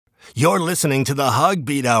You're listening to the Hog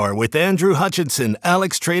Beat Hour with Andrew Hutchinson,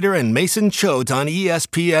 Alex Trader, and Mason Choate on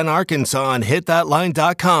ESPN Arkansas on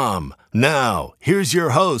hitthatline.com. Now, here's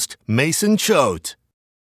your host, Mason Choate.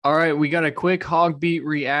 All right, we got a quick Hog Beat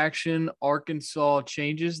reaction. Arkansas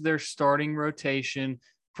changes their starting rotation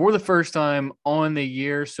for the first time on the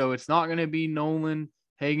year, so it's not going to be Nolan,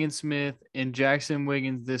 Hagen Smith, and Jackson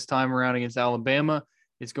Wiggins this time around against Alabama.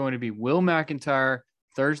 It's going to be Will McIntyre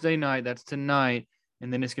Thursday night. That's tonight.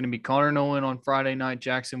 And then it's going to be Connor Nolan on Friday night,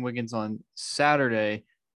 Jackson Wiggins on Saturday.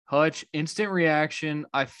 Hutch, instant reaction.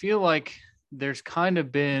 I feel like there's kind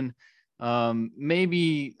of been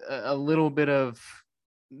maybe a little bit of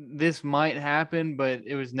this might happen, but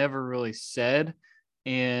it was never really said.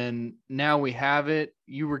 And now we have it.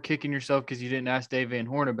 You were kicking yourself because you didn't ask Dave Van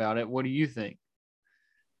Horn about it. What do you think?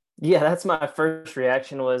 Yeah, that's my first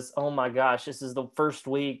reaction was, oh my gosh, this is the first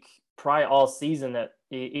week, probably all season, that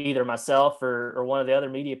either myself or one of the other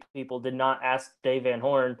media people did not ask Dave Van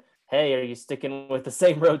Horn, hey, are you sticking with the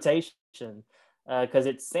same rotation? Because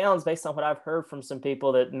it sounds, based on what I've heard from some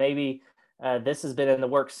people, that maybe this has been in the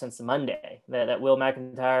works since Monday, that Will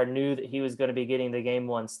McIntyre knew that he was going to be getting the game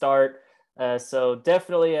one start. So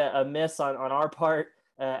definitely a miss on our part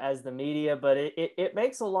as the media, but it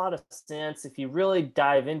makes a lot of sense if you really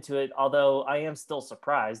dive into it, although I am still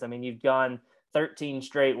surprised. I mean, you've gone 13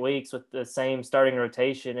 straight weeks with the same starting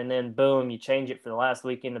rotation, and then boom, you change it for the last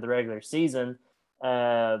weekend of the regular season.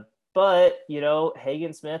 But,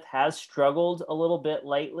 Hagen Smith has struggled a little bit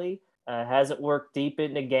lately, hasn't worked deep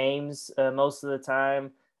into games most of the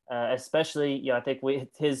time, especially, I think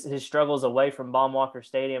his struggles away from Baum-Walker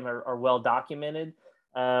Stadium are well documented.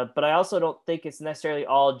 But I also don't think it's necessarily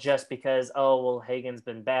all just because, Hagen's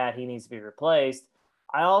been bad, he needs to be replaced.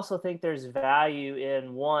 I also think there's value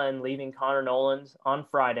in, one, leaving Connor Nolan on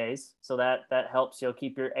Fridays, so that helps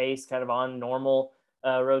keep your ace kind of on normal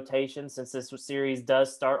rotation, since this series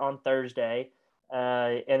does start on Thursday.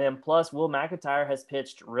 And then plus, Will McIntyre has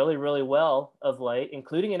pitched really, really well of late,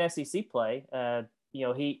 including in SEC play.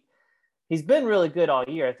 He's been really good all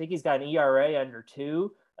year. I think he's got an ERA under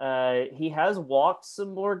 2. He has walked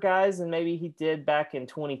some more guys than maybe he did back in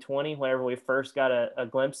 2020 whenever we first got a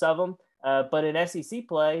glimpse of him. But in SEC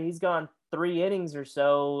play, he's gone 3 innings or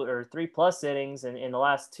so, or 3+ innings in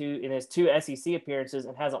his 2 SEC appearances,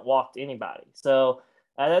 and hasn't walked anybody. So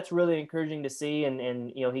that's really encouraging to see.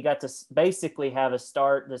 And he got to basically have a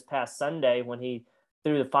start this past Sunday when he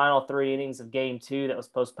threw the final 3 innings of game 2 that was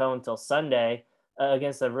postponed until Sunday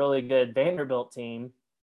against a really good Vanderbilt team.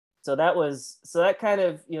 So that kind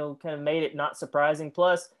of made it not surprising.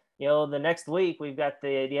 Plus, the next week we've got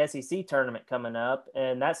the SEC tournament coming up,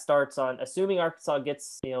 and that starts on, assuming Arkansas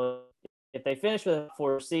gets, if they finish with a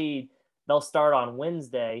 4 seed, they'll start on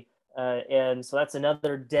Wednesday. And so that's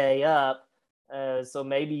another day up. So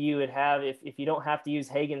maybe you would have, if you don't have to use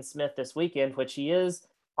Hagen Smith this weekend, which he is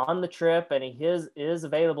on the trip and he is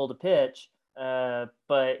available to pitch,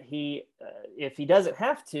 but if he doesn't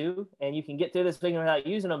have to, and you can get through this thing without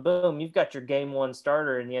using him, boom, you've got your game 1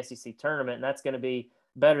 starter in the SEC tournament, and that's going to be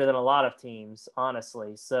better than a lot of teams,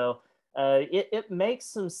 honestly. So it makes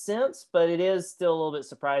some sense, but it is still a little bit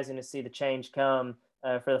surprising to see the change come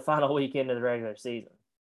for the final weekend of the regular season.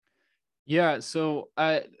 Yeah, so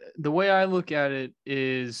the way I look at it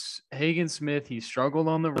is Hagen Smith, he struggled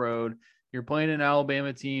on the road. You're playing an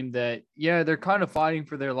Alabama team that, they're kind of fighting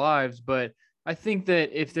for their lives, but I think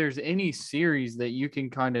that if there's any series that you can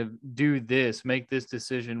kind of make this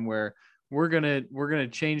decision where we're gonna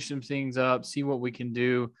change some things up, see what we can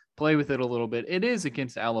do, play with it a little bit, it is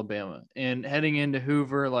against Alabama. And heading into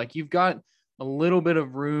Hoover, like, you've got a little bit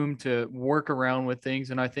of room to work around with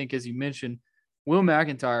things. And I think, as you mentioned, Will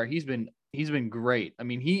McIntyre, he's been great. I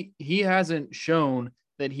mean, he hasn't shown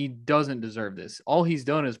that he doesn't deserve this. All he's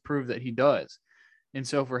done is prove that he does. And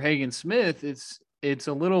so for Hagen Smith, it's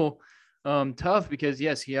a little tough because,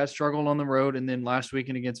 yes, he has struggled on the road. And then last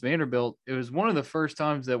weekend against Vanderbilt, it was one of the first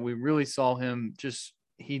times that we really saw him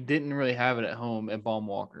he didn't really have it at home at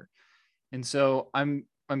Baum-Walker. And so I'm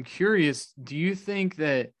curious, do you think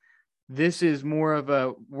that this is more of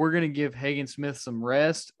we're going to give Hagen Smith some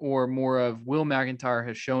rest, or more of Will McIntyre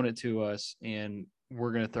has shown it to us and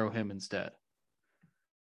we're going to throw him instead?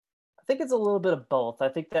 I think it's a little bit of both. I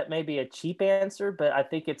think that may be a cheap answer, but I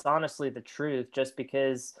think it's honestly the truth, just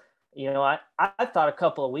because, I thought a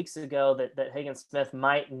couple of weeks ago that Hagen Smith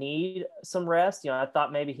might need some rest. I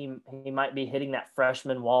thought maybe he might be hitting that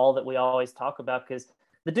freshman wall that we always talk about, because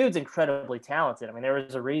the dude's incredibly talented. I mean, there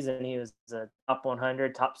was a reason he was a top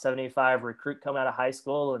 100, top 75 recruit coming out of high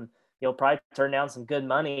school, and he'll probably turn down some good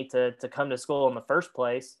money to come to school in the first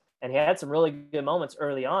place. And he had some really good moments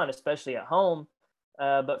early on, especially at home.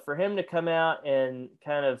 But for him to come out and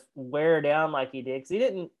kind of wear down like he did, because he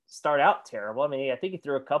didn't start out terrible. I mean, I think he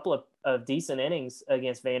threw a couple of decent innings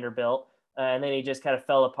against Vanderbilt, and then he just kind of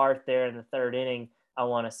fell apart there in the third inning, I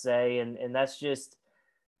want to say. And that's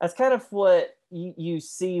kind of what you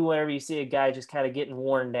see whenever you see a guy just kind of getting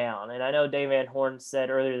worn down. And I know Dave Van Horn said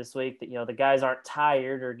earlier this week that, the guys aren't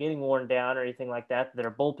tired or getting worn down or anything like that, that their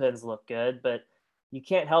bullpens look good, but you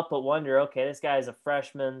can't help but wonder, okay, this guy is a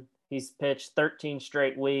freshman. He's pitched 13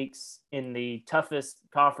 straight weeks in the toughest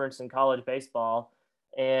conference in college baseball,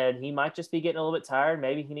 and he might just be getting a little bit tired.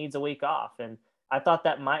 Maybe he needs a week off. And I thought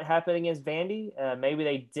that might happen against Vandy. Maybe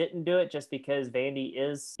they didn't do it just because Vandy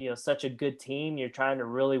is, such a good team. You're trying to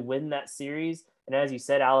really win that series. And as you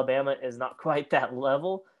said, Alabama is not quite that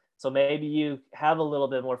level. So maybe you have a little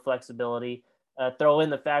bit more flexibility. Throw in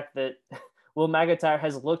the fact that Will McIntyre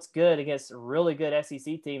has looked good against really good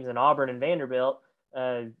SEC teams in Auburn and Vanderbilt.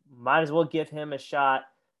 Might as well give him a shot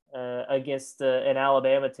against an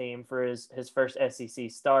Alabama team for his first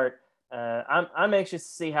SEC start. I'm anxious to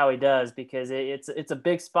see how he does because it's a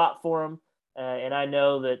big spot for him, and I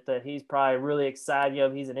know that he's probably really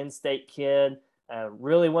excited. He's an in-state kid,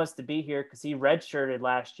 really wants to be here because he redshirted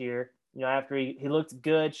last year. After he looked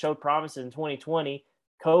good, showed promises in 2020,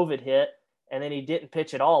 COVID hit, and then he didn't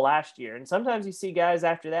pitch at all last year. And sometimes you see guys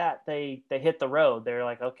after that, they hit the road. They're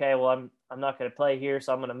like, okay, well, I'm not going to play here,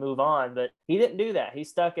 so I'm going to move on. But he didn't do that. He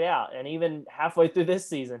stuck it out. And even halfway through this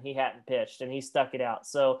season, he hadn't pitched, and he stuck it out.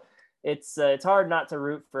 So it's hard not to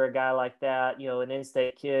root for a guy like that, an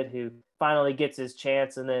in-state kid who finally gets his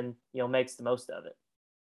chance and then, makes the most of it.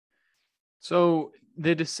 So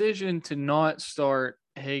the decision to not start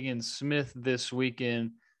Hagen Smith this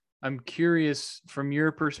weekend, I'm curious from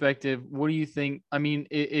your perspective, what do you think? I mean,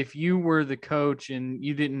 if you were the coach and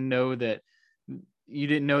you didn't know that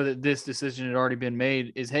this decision had already been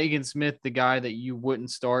made, is Hagen Smith the guy that you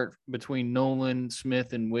wouldn't start between Nolan,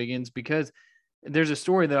 Smith, and Wiggins? Because there's a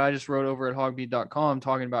story that I just wrote over at hogbeat.com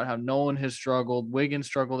talking about how Nolan has struggled, Wiggins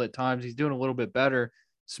struggled at times. He's doing a little bit better.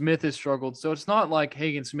 Smith has struggled. So it's not like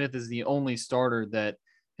Hagen Smith is the only starter that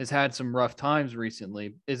has had some rough times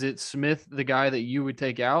recently. Is it Smith the guy that you would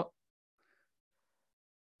take out?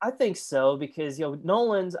 I think so because,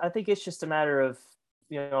 Nolan's, I think it's just a matter of,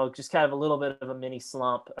 just kind of a little bit of a mini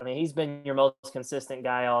slump. I mean, he's been your most consistent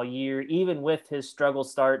guy all year. Even with his struggle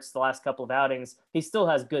starts the last couple of outings, he still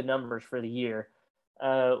has good numbers for the year.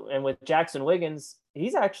 And with Jackson Wiggins,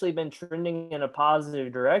 he's actually been trending in a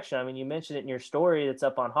positive direction. I mean, you mentioned it in your story that's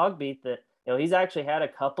up on Hogbeat that, he's actually had a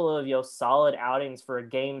couple of, solid outings for a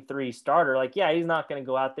game 3 starter. Like, yeah, he's not going to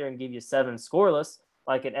go out there and give you 7 scoreless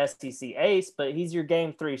like an SEC ace, but he's your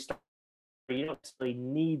game 3 starter. You don't really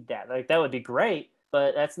need that. Like, that would be great,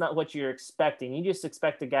 but that's not what you're expecting. You just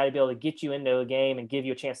expect a guy to be able to get you into a game and give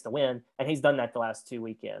you a chance to win, and he's done that the last 2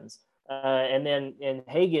 weekends. And then in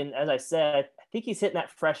Hagen, as I said, I think he's hitting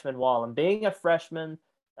that freshman wall. And being a freshman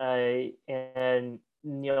and,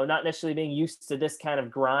 not necessarily being used to this kind of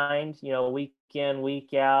grind, week in,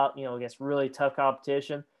 week out, against really tough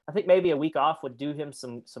competition, I think maybe a week off would do him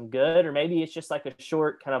some good. Or maybe it's just like a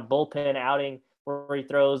short kind of bullpen outing where he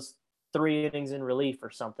throws 3 innings in relief or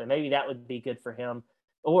something. Maybe that would be good for him.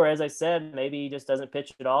 Or as I said, maybe he just doesn't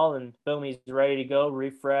pitch at all and boom, he's ready to go,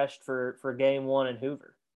 refreshed for game 1 in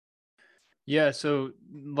Hoover. Yeah, so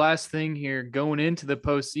last thing here, going into the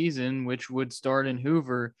postseason, which would start in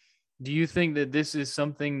Hoover, do you think that this is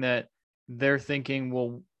something that they're thinking,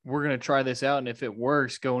 well, we're going to try this out, and if it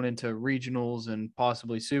works going into regionals and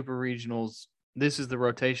possibly super regionals, this is the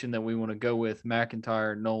rotation that we want to go with,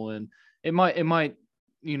 McIntyre, Nolan. It might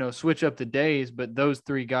switch up the days, but those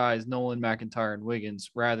 3 guys, Nolan, McIntyre, and Wiggins,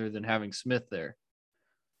 rather than having Smith there.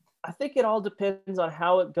 I think it all depends on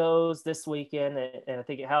how it goes this weekend, and I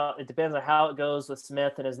think it depends on how it goes with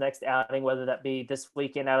Smith and his next outing, whether that be this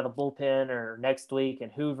weekend out of the bullpen or next week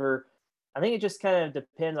in Hoover. I think it just kind of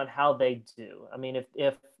depends on how they do. I mean,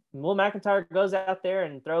 if Will McIntyre goes out there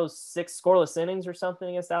and throws 6 scoreless innings or something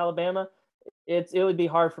against Alabama, it would be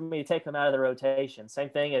hard for me to take them out of the rotation. Same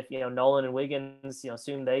thing if Nolan and Wiggins,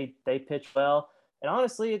 assume they pitch well. And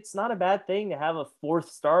honestly, it's not a bad thing to have a 4th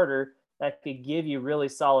starter that could give you really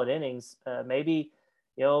solid innings. Maybe,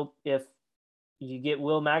 if you get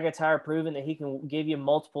Will McIntyre proven that he can give you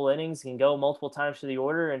multiple innings, he can go multiple times to the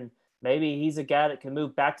order, and maybe he's a guy that can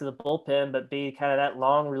move back to the bullpen but be kind of that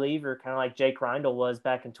long reliever, kind of like Jake Reindl was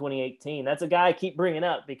back in 2018. That's a guy I keep bringing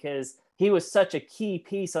up because he was such a key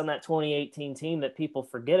piece on that 2018 team that people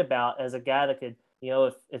forget about as a guy that could,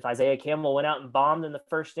 if Isaiah Campbell went out and bombed in the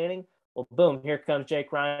first inning, well, boom, here comes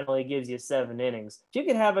Jake Reindl. He gives you 7 innings. If you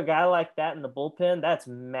could have a guy like that in the bullpen, that's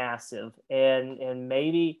massive. And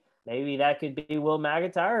maybe maybe that could be Will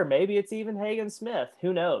McIntyre, or maybe it's even Hagen Smith.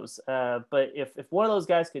 Who knows? But if one of those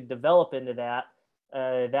guys could develop into that,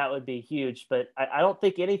 that would be huge. But I don't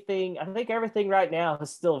think anything. I think everything right now is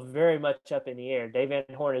still very much up in the air. Dave Van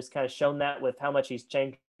Horn has kind of shown that with how much he's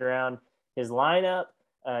changed around his lineup.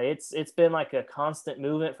 It's been like a constant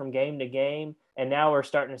movement from game to game, and now we're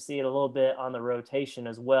starting to see it a little bit on the rotation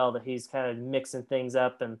as well. That he's kind of mixing things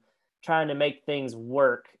up and trying to make things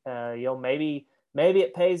work. Maybe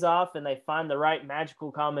it pays off and they find the right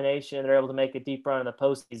magical combination. They're able to make a deep run in the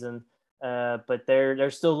postseason, but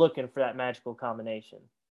they're still looking for that magical combination.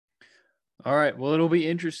 All right. Well, it'll be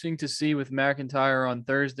interesting to see with McIntyre on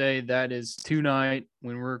Thursday. That is tonight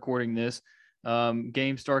when we're recording this.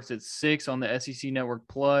 Game starts at 6 on the SEC Network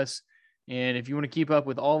Plus. And if you want to keep up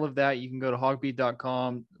with all of that, you can go to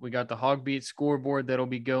hogbeat.com. We got the Hogbeat scoreboard that'll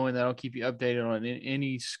be going. That'll keep you updated on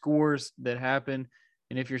any scores that happen.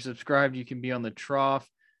 And if you're subscribed, you can be on the Trough.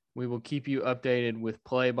 We will keep you updated with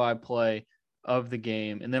play-by-play of the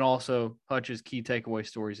game. And then also Hutch's key takeaway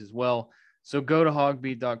stories as well. So go to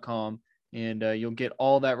hogbeat.com and you'll get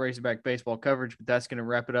all that Razorback baseball coverage. But that's going to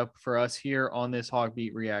wrap it up for us here on this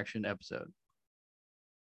Hogbeat reaction episode.